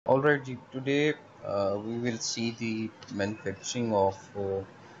Alright, today we will see the manufacturing of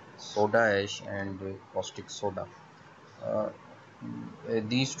soda ash and caustic soda. Uh,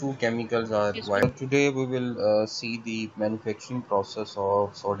 these two chemicals are widely. Today we will see the manufacturing process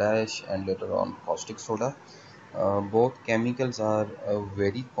of soda ash and later on caustic soda. Both chemicals are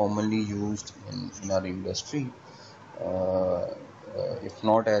very commonly used in our industry, if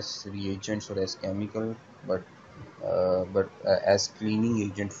not as reagents or as chemical, but as cleaning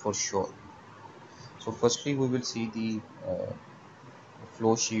agent for sure. So firstly we will see the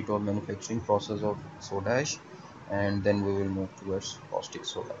flow sheet or manufacturing process of soda ash, and then we will move towards caustic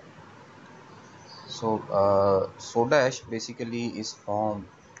soda. So soda ash basically is formed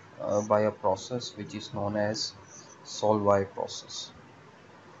by a process which is known as Saltwater process.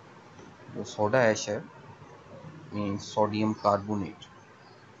 जो soda ash है means sodium carbonate,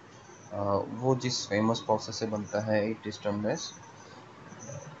 वो जिस famous process से बनता है it is termed as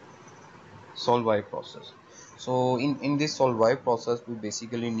Solvay process. So in this Solvay process we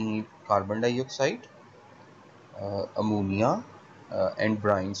basically need carbon dioxide, ammonia, and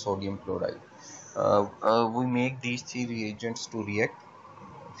brine sodium chloride. We make these three reagents to react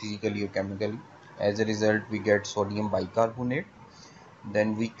physically or chemically. As a result we get sodium bicarbonate,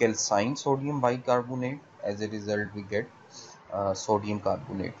 then we calcine sodium bicarbonate. As a result we get sodium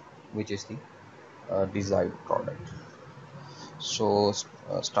carbonate, which is the desired product. So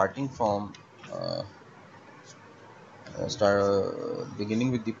starting from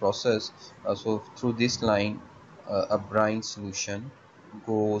beginning with the process, so through this line a brine solution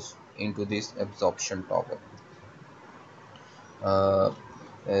goes into this absorption tower. uh,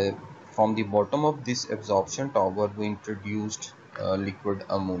 uh, from the bottom of this absorption tower we introduced liquid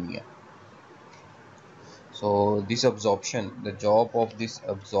ammonia. So this absorption, the job of this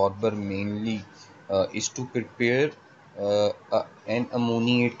absorber mainly is to prepare an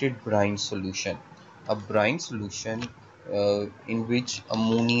ammoniated brine solution, a brine solution in which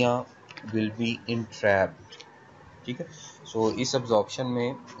ammonia will be entrapped. ठीक है. सो इस absorption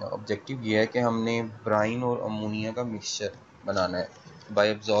में objective ये है कि हमने Bryan और ammonia का मिक्सचर बनाना है by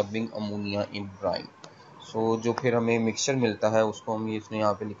absorbing ammonia in brine. सो जो फिर हमें मिक्सचर मिलता है उसको हम इसने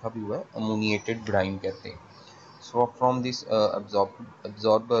यहाँ पे लिखा भी हुआ है अमोनिएटेड ब्राइन कहते हैं. So from this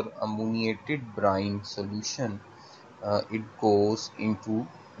absorber ammoniated brine solution, it goes into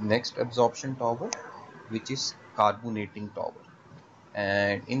next absorption tower, which is carbonating tower.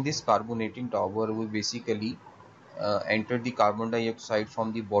 And in this carbonating tower we basically enter the carbon dioxide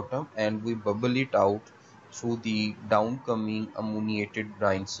from the bottom and we bubble it out through the downcoming ammoniated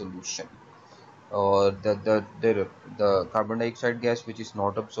brine solution. The carbon dioxide gas which is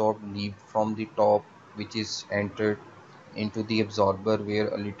not absorbed leave from the top, which is entered into the absorber where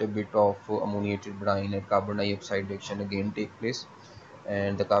a little bit of ammoniated brine and carbon dioxide reaction again take place,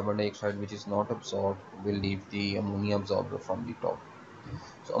 and the carbon dioxide which is not absorbed will leave the ammonia absorber from the top.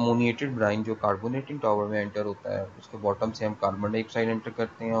 So ammoniated brine जो carbonating tower में enter होता है उसके bottom से हम carbon dioxide enter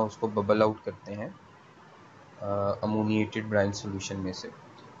करते हैं और उसको बबल आउट करते हैं अमोनिएटेड ब्राइन सोल्यूशन में से.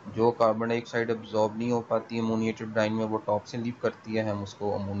 जो कार्बन डाइऑक्साइड अब्जॉर्ब नहीं हो पाती अमोनिएटेड ब्राइन में वो टॉप से लीव करती है, हम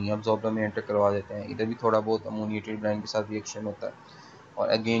उसको अमोनिया अब्जॉर्बर में एंटर करवा देते हैं. इधर भी थोड़ा बहुत अमोनिएटेड ब्राइन के साथ रिएक्शन होता है और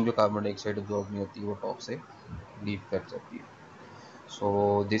अगेन जो कार्बन डाइऑक्साइड अब्जॉर्ब नहीं होती वो टॉप से लीव कर जाती है.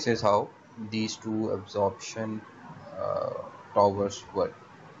 So this is how these two absorption towers work.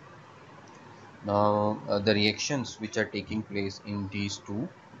 Now the reactions which are taking place in these two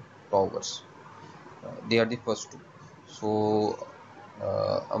towers, they are the first two. So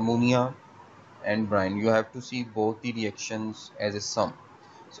ammonia and brine, you have to see both the reactions as a sum.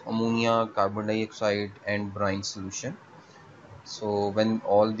 So ammonia, carbon dioxide and brine solution. So when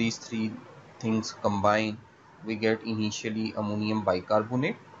all these three things combine we get initially ammonium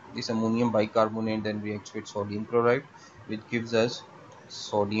bicarbonate. This ammonium bicarbonate then reacts with sodium chloride, which gives us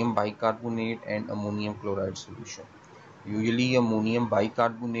sodium bicarbonate and ammonium chloride solution. Usually ammonium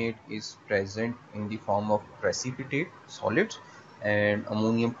bicarbonate is present in the form of precipitate solids and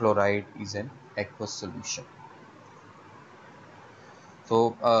ammonium chloride is an aqueous solution. तो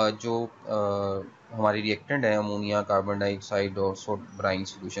जो हमारी reactant है ammonia, carbon dioxide और brine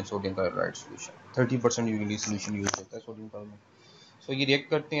solution, sodium chloride solution, 30% usually solution use होता है sodium carbonate. सो ये react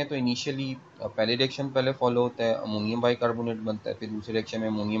करते हैं तो इनिशियली पहले रिएक्शन पहले फॉलो होता है, अमोनियम बाइकार्बोनेट बनता है, फिर दूसरे रिएक्शन में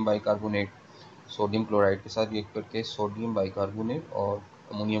अमोनियम बाइकार्बोनेट सोडियम क्लोराइड के साथ रिएक्ट करके सोडियम बाइकार्बोनेट और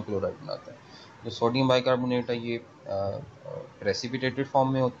अमोनियम क्लोराइड बनाता है. जो सोडियम बाइकार्बोनेट है ये प्रेसिपिटेटेड फॉर्म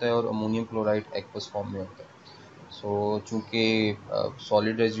में होता है और अमोनियम क्लोराइड एक्वस फॉर्म में होता है. सो चूँकि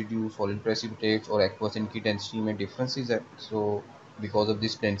सॉलिड रेजिड्यू, सॉलिड प्रेसिपिटेट्स और एक्वस इनकी डेंसिटी में डिफरेंसेस है, so because of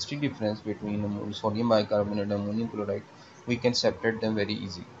this density difference between sodium bicarbonate and ammonium chloride we can separate them very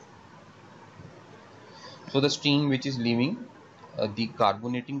easily. So the stream which is leaving the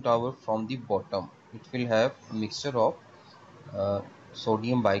carbonating tower from the bottom, it will have a mixture of uh,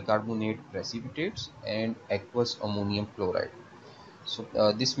 sodium bicarbonate precipitates and aqueous ammonium chloride. So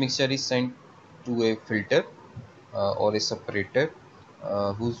this mixture is sent to a filter or a separator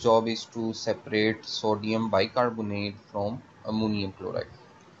whose job is to separate sodium bicarbonate from ammonium chloride.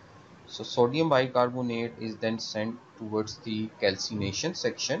 So sodium bicarbonate is then sent towards the calcination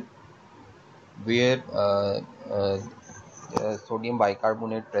section where sodium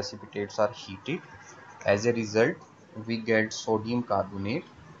bicarbonate precipitates are heated. As a result, we get sodium carbonate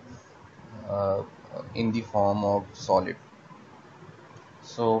uh, in the form of solid.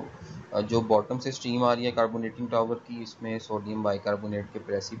 So जो bottom से stream आ रही है carbonating tower की, इसमें sodium bicarbonate के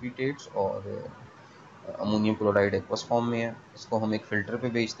precipitates और ammonium chloride aqueous form में है. इसको हम एक फ़िल्टर पे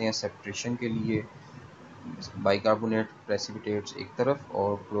भेजते हैं सेपरेशन के लिए. बाइकार्बोनेट प्रेसिपिटेट्स एक तरफ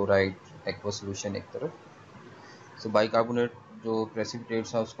और क्लोराइड एक्वस सोल्यूशन एक तरफ. सो बाइकार्बोनेट जो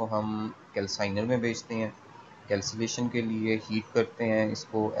प्रेसिपिटेट्स है उसको हम कैल्साइनर में भेजते हैं कैल्सिलेशन के लिए, हीट करते हैं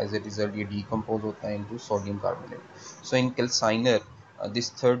इसको. एज ए रिजल्ट ये डीकम्पोज होता है into sodium carbonate. So in कैल्साइनर this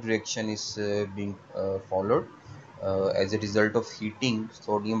third reaction is being followed. As a result of heating,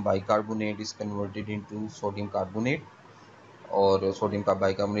 sodium bicarbonate is converted into sodium carbonate, or sodium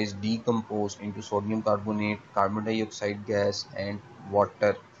bicarbonate is decomposed into sodium carbonate, carbon dioxide gas and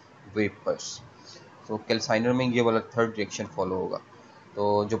water vapors. So कैल्साइनर में ये वाला third reaction follow होगा.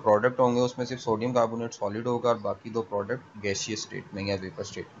 तो जो product होंगे उसमें सिर्फ sodium carbonate solid होगा और बाकी दो प्रोडक्ट गैसियस स्टेट में या वेपर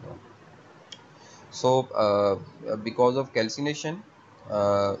स्टेट में होंगे. So because of calcination,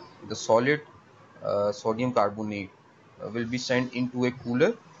 the solid sodium carbonate will be sent into a cooler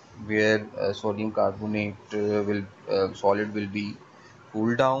where sodium carbonate solid will be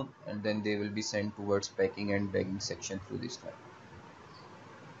cooled down, and then they will be sent towards packing and bagging section through this line.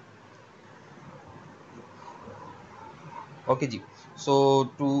 Okay ji. So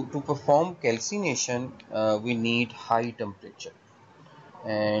to perform calcination we need high temperature,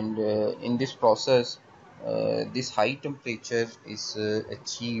 and in this process this high temperature is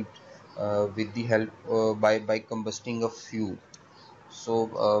achieved with the help by combusting of fuel.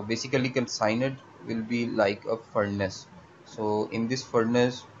 So basically calciner will be like a furnace. So in this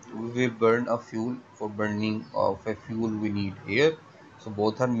furnace we will burn a fuel. For burning of a fuel we need air, so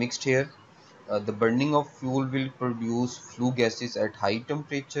both are mixed here. The burning of fuel will produce flue gases at high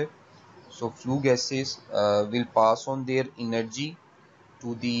temperature. So flue gases will pass on their energy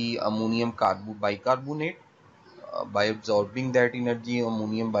to the ammonium bicarbonate. By absorbing that energy,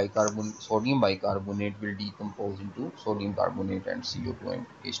 sodium bicarbonate will decompose into sodium carbonate and CO2 and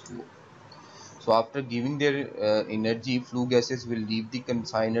H2O. So after giving their energy, flue gases will leave the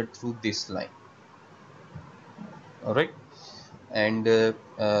consignor through this line. Alright, and the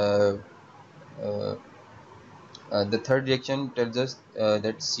third reaction tells us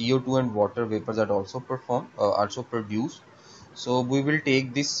that CO2 and water vapors are also produced. So we will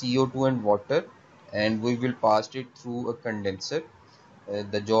take this CO2 and water and we will pass it through a condenser.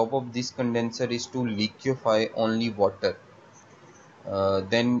 The job of this condenser is to liquefy only water.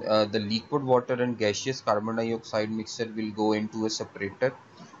 Then the liquid water and gaseous carbon dioxide mixture will go into a separator.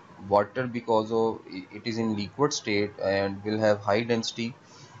 Water, because of it is in liquid state and will have high density,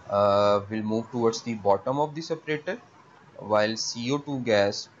 will move towards the bottom of the separator, while CO2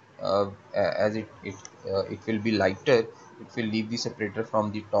 gas, as it will be lighter, it will leave the separator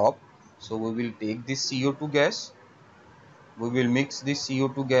from the top. So we will take this CO2 gas, we will mix this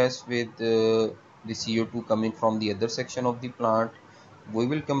CO2 gas with the CO2 coming from the other section of the plant. We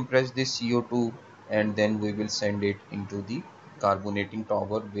will compress this CO2 and then we will send it into the carbonating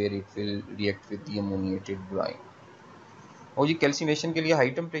tower where it will react with the ammoniated brine. और ये calcination के लिए high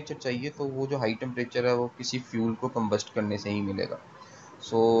temperature चाहिए, तो वो जो high temperature है वो किसी फ्यूल को कंबस्ट करने से ही मिलेगा.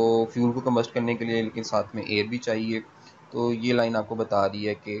 सो फ्यूल को कंबस्ट करने के लिए लेकिन साथ में एयर भी चाहिए. तो ये लाइन आपको बता रही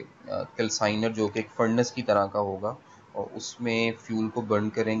है कि कैल्साइनर जो कि एक फर्नेस की तरह का होगा और उसमें फ्यूल को बर्न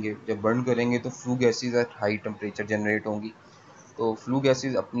करेंगे. जब बर्न करेंगे तो flu gases at high temperature generate होंगी. तो फ्लू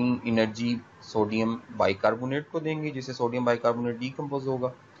गैसेज अपनी एनर्जी सोडियम बाइकार्बोनेट को देंगे जिससे सोडियम बाइकार्बोनेट डीकम्पोज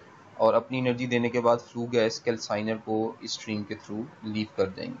होगा, और अपनी एनर्जी देने के बाद फ्लू गैस कैल्साइनर को स्ट्रीम के थ्रू लीव कर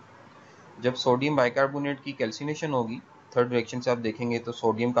देंगे. जब सोडियम बाइकार्बोनेट की कैल्सिनेशन होगी थर्ड रिएक्शन से आप देखेंगे तो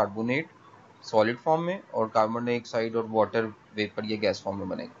सोडियम कार्बोनेट सॉलिड फॉर्म में और कार्बन डाइऑक्साइड और वाटर वेपर ये गैस फॉर्म में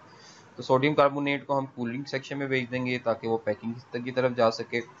बनेगा. तो सोडियम कार्बोनेट को हम कूलिंग सेक्शन में भेज देंगे ताकि वो पैकिंग तक की तरफ जा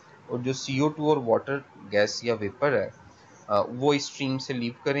सके, और जो CO2 और वाटर गैस या वेपर है वो स्ट्रीम से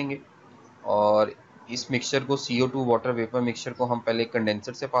लीव करेंगे. और इस मिक्सचर को CO2 वाटर वेपर मिक्सचर को हम पहले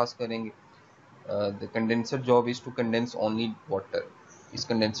कंडेंसर से पास करेंगे. The condenser job is to condense only water. इस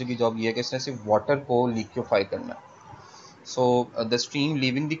कंडेंसर की जॉब ये है कि इसने सिर्फ वाटर को लिक्विफाई करना है। So the stream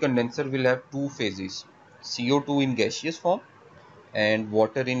leaving the condenser will have two phases, CO2 in gaseous form and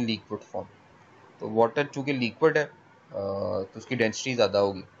water in liquid form। तो वाटर चूंकि लिक्विड है तो उसकी डेंसिटी ज़्यादा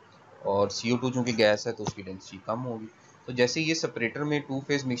होगी, और CO2 चूंकि गैस है तो उसकी डेंसिटी कम होगी। तो जैसे ये सेपरेटर में टू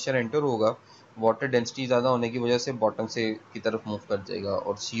फेज मिक्सचर एंटर होगा, वाटर डेंसिटी ज़्यादा होने की वजह से बॉटम से की तरफ मूव कर जाएगा,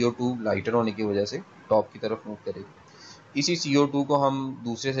 और CO2 लाइटर होने की वजह से टॉप की तरफ मूव करेगी। इसी CO2 को हम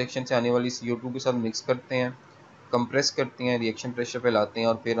दूसरे सेक्शन से आने वाली CO2 के साथ मिक्स करते हैं, कंप्रेस करते हैं, रिएक्शन प्रेशर पे लाते हैं,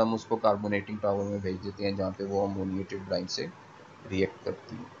 और फिर हम उसको कार्बोनेटिंग टावर में भेज देते हैं जहाँ पे वो अमोनिएटेड ब्राइन से रिएक्ट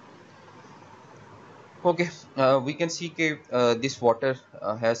करती है। Okay, we can see that this water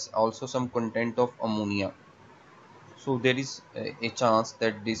has also some content of ammonia. So there is a chance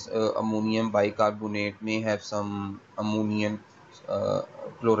that this ammonium bicarbonate may have some ammonium uh,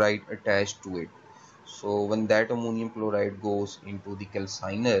 chloride attached to it. So when that ammonium chloride goes into the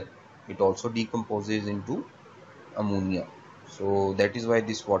calciner, it also decomposes into ammonia. So that is why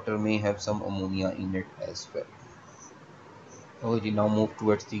this water may have some ammonia in it as well. We now move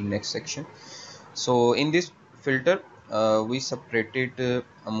towards the next section. So in this filter, we separated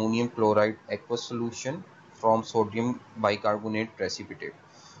ammonium chloride aqueous solution from sodium bicarbonate precipitate.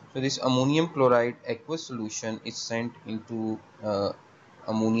 So this ammonium chloride aqueous solution is sent into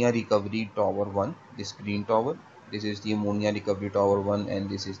ammonia recovery tower 1, this green tower. This is the ammonia recovery tower 1, and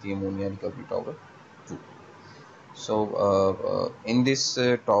this is the ammonia recovery tower 2. So in this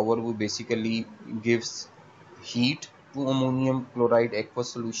tower, we basically gives heat to ammonium chloride aqueous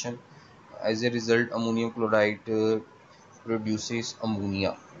solution. As a result, ammonium chloride produces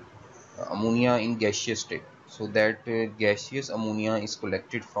ammonia in gaseous state. So that gaseous ammonia is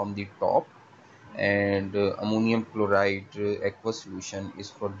collected from the top, and ammonium chloride aqueous solution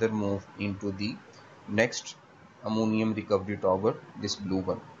is further moved into the next ammonium recovery tower, this blue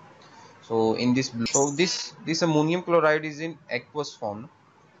one. So in this blue, so this ammonium chloride is in aqueous form.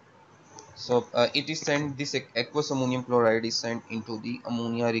 So it is sent, this aqueous ammonium chloride is sent into the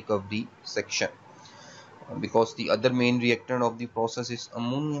ammonia recovery section, because the other main reactant of the process is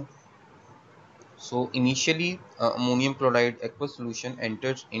ammonia. So initially ammonium chloride aqueous solution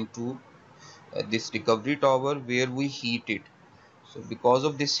enters into this recovery tower where we heat it. So because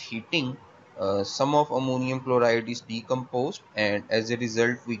of this heating, some of ammonium chloride is decomposed, and as a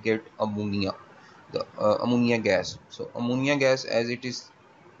result we get ammonia, the ammonia gas. So ammonia gas, as it is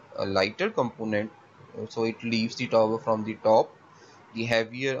a lighter component, so it leaves the tower from the top. The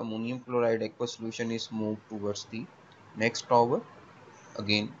heavier ammonium chloride aqueous solution is moved towards the next tower.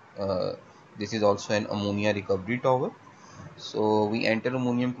 Again, this is also an ammonia recovery tower. So we enter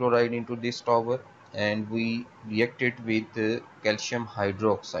ammonium chloride into this tower, and we react it with calcium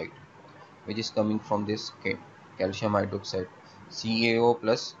hydroxide, which is coming from this calcium hydroxide, CaO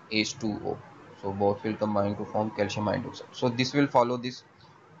plus H2O. So both will combine to form calcium hydroxide. So this will follow this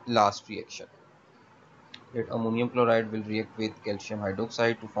last reaction, that ammonium chloride will react with calcium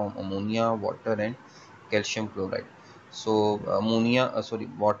hydroxide to form ammonia, water, and calcium chloride. So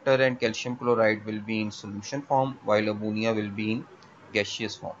water and calcium chloride will be in solution form, while ammonia will be in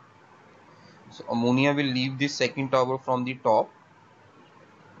gaseous form. So ammonia will leave this second tower from the top.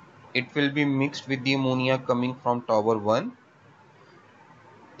 It will be mixed with the ammonia coming from tower 1.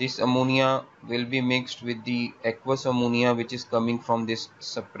 This ammonia will be mixed with the aqueous ammonia which is coming from this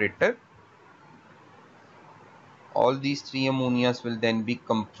separator. All these three ammonias will then be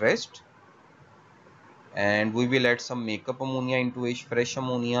compressed, and we will add some makeup ammonia into each fresh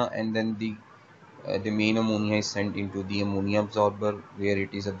ammonia, and then the main ammonia is sent into the ammonia absorber where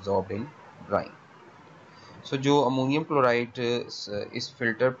it is absorbed in brine. So जो ammonium chloride इस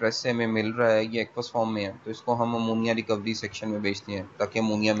filter press से हमें मिल रहा है, ये aqueous form में है, तो इसको हम अमोनिया रिकवरी सेक्शन में भेजते हैं ताकि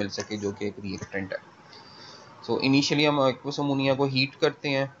अमोनिया मिल सके, जो कि एक रिएक्टेंट है। सो इनिशियली हम एक्वस अमोनिया को हीट करते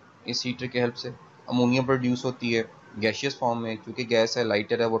हैं, इस हीटर के हेल्प से अमोनिया प्रोड्यूस होती है गैशियस फॉर्म में। क्योंकि गैस है,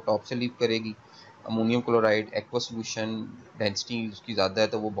 लाइटर है, वो टॉप से लीव करेगी। Ammonium chloride aqueous solution density उसकी ज़्यादा है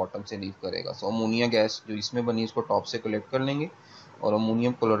तो वो बॉटम से लीव करेगा। सो अमोनिया गैस जो इसमें बनी इसको टॉप से कलेक्ट कर लेंगे, और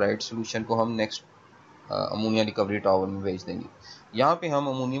अमोनियम क्लोराइड सोल्यूशन को हम नेक्स्ट अमोनिया रिकवरी टावर में भेज देंगे। यहाँ पे हम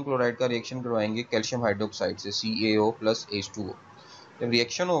अमोनियम क्लोराइड का रिएक्शन करवाएंगे कैल्शियम हाइड्रोक्साइड से, CaO प्लस H2O। जब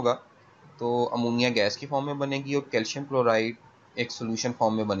रिएक्शन होगा तो अमोनिया गैस की फॉर्म में बनेगी, और कैल्शियम क्लोराइड एक सोल्यूशन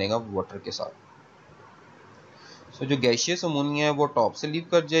फॉर्म में बनेगा वाटर के साथ। सो जो गैशियस अमोनिया है वो टॉप से लीव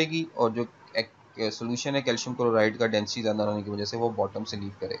कर जाएगी, और जो सोल्यूशन है कैल्शियम क्लोराइड का डेंसिटी ज़्यादा होने की वजह से वो बॉटम से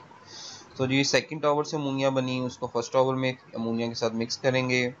लीव करेगा। तो जो ये सेकेंड टावर से अमोनिया बनी उसको फर्स्ट टावर में अमोनिया के साथ मिक्स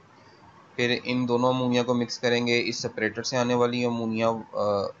करेंगे, फिर इन दोनों अमोनिया को मिक्स करेंगे इस सेपरेटर से आने वाली अमोनिया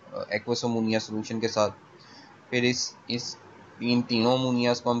एक्वस अमोनिया सोल्यूशन के साथ। फिर इस तीनों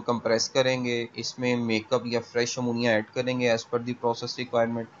अमोनियाज को हम कंप्रेस करेंगे, इसमें मेकअप या फ्रेश अमोनिया ऐड करेंगे as per the process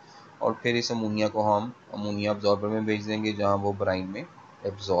requirement, और फिर इस अमोनिया को हम अमोनिया अब्जॉर्बर में भेज देंगे जहां वो ब्राइन में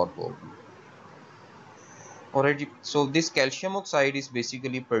एब्जॉर्ब होगी। Alright, so this calcium oxide is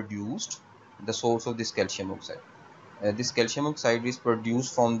basically produced, the source of this calcium oxide. This calcium oxide is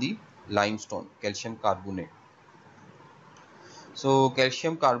produced from the limestone, calcium carbonate. So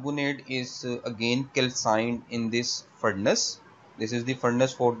calcium carbonate is again calcined in this furnace. This is the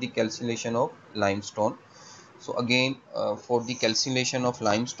furnace for the calcination of limestone. So again, for the calcination of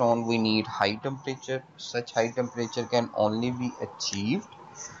limestone we need high temperature. Such high temperature can only be achieved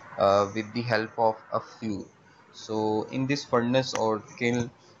with the help of a fuel. So in this furnace or kiln,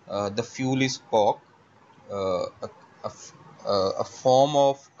 the fuel is coke, uh, a, a, a form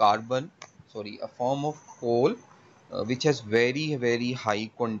of a form of coal, which has very high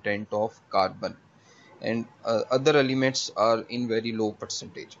content of carbon, and other elements are in very low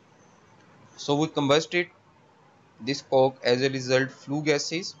percentage. So we combust it, this coke, as a result flue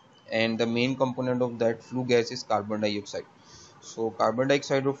gases, and the main component of that flue gas is carbon dioxide. So carbon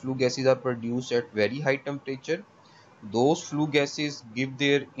dioxide or flue gases are produced at very high temperature. Those flue gases give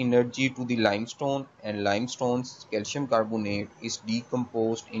their energy to the limestone, and limestone's calcium carbonate is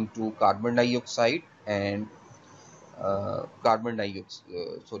decomposed into carbon dioxide and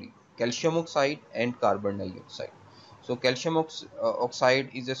calcium oxide and carbon dioxide. So calcium oxide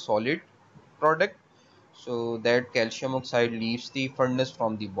is a solid product, so that calcium oxide leaves the furnace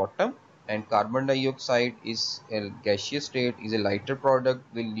from the bottom, and carbon dioxide is a gaseous state, is a lighter product,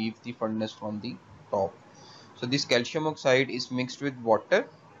 will leave the furnace from the top. So this calcium oxide is mixed with water,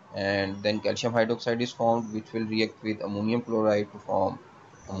 and then calcium hydroxide is formed, which will react with ammonium chloride to form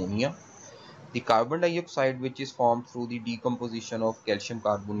ammonia. The carbon dioxide, which is formed through the decomposition of calcium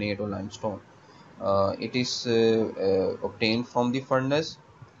carbonate or limestone, it is obtained from the furnace.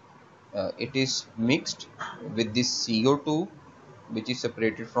 It is mixed with this CO2, which is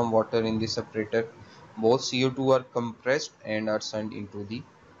separated from water in the separator. Both CO2 are compressed and are sent into the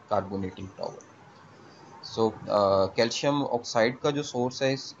carbonating tower. So calcium oxide का जो source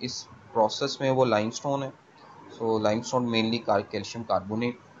है इस process में वो limestone है. सो limestone mainly calcium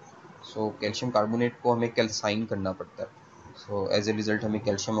carbonate. So calcium carbonate को हमें कैल्साइन करना पड़ता है. सो एज ए रिजल्ट हमें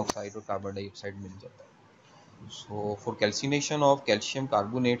कैल्शियम ऑक्साइड और कार्बन डाइऑक्साइड मिल जाता है. So for calcination of calcium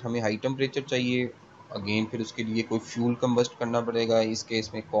carbonate हमें हाई टेम्परेचर चाहिए. अगेन फिर उसके लिए कोई फ्यूल कंबस्ट करना पड़ेगा. इस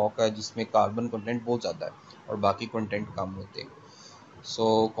केस में कॉक है जिसमें कार्बन कंटेंट बहुत ज़्यादा है और बाकी कंटेंट कम होते हैं. सो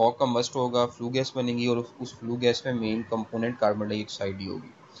कॉक कंबस्ट होगा, फ्लू गैस बनेगी और उस फ्लू गैस में मेन कंपोनेंट कार्बन डाइऑक्साइड ही होगी.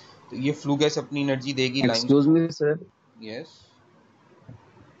 तो ये फ्लू गैस अपनी एनर्जी देगी. Excuse me sir. Yes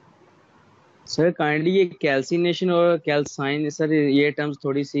sir kindly ये कैल्सिनेशन और कैल्साइन सर ये टर्म्स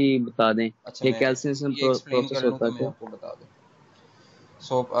थोड़ी सी बता दें. अच्छा, ये मैं कैल्सिनेशन ये एक्सप्लेन प्रोसेस कर लूँ होता तो है मैं क्या? आपको बता दूँ.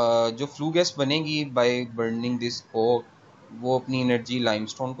 सो जो फ्लू गैस बनेगी बाय बर्निंग दिस कोक, वो अपनी एनर्जी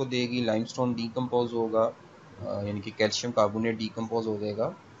लाइमस्टोन को देगी. लाइमस्टोन डीकम्पोज होगा, यानी कि कैल्शियम कार्बोनेट डीकम्पोज हो जाएगा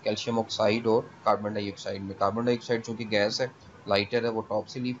कैल्शियम ऑक्साइड और कार्बन डाइऑक्साइड में. कार्बन डाइऑक्साइड चूँकि गैस है, लाइटर है, वो टॉप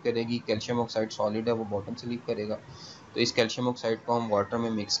से लीव करेगी. कैल्शियम ऑक्साइड सॉलिड है, वो बॉटम से लीव करेगा. तो इस कैल्शियम ऑक्साइड को हम वाटर में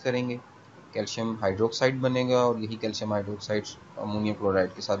मिक्स करेंगे, कैल्शियम हाइड्रोक्साइड बनेगा, और यही कैल्शियम हाइड्रोक्साइड अमोनियम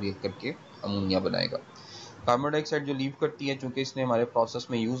क्लोराइड के साथ रिएक्ट करके अमोनिया बनाएगा. कार्बन डाइऑक्साइड जो लीव करती है, चूंकि इसने हमारे प्रोसेस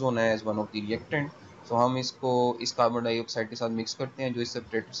में यूज़ होना है as one of the reactant, तो हम इसको इस कार्बन डाइऑक्साइड के साथ मिक्स करते हैं जो इस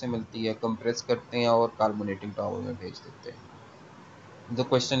सेपरेटर से मिलती है, कंप्रेस करते हैं और कार्बोनेटिंग टावर में भेज देते हैं. द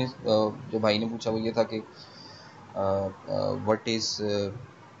क्वेश्चन इज, जो भाई ने पूछा वो ये था कि व्हाट इज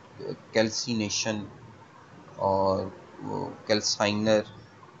कैल्सिनेशन और कैल्साइनर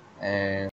एंड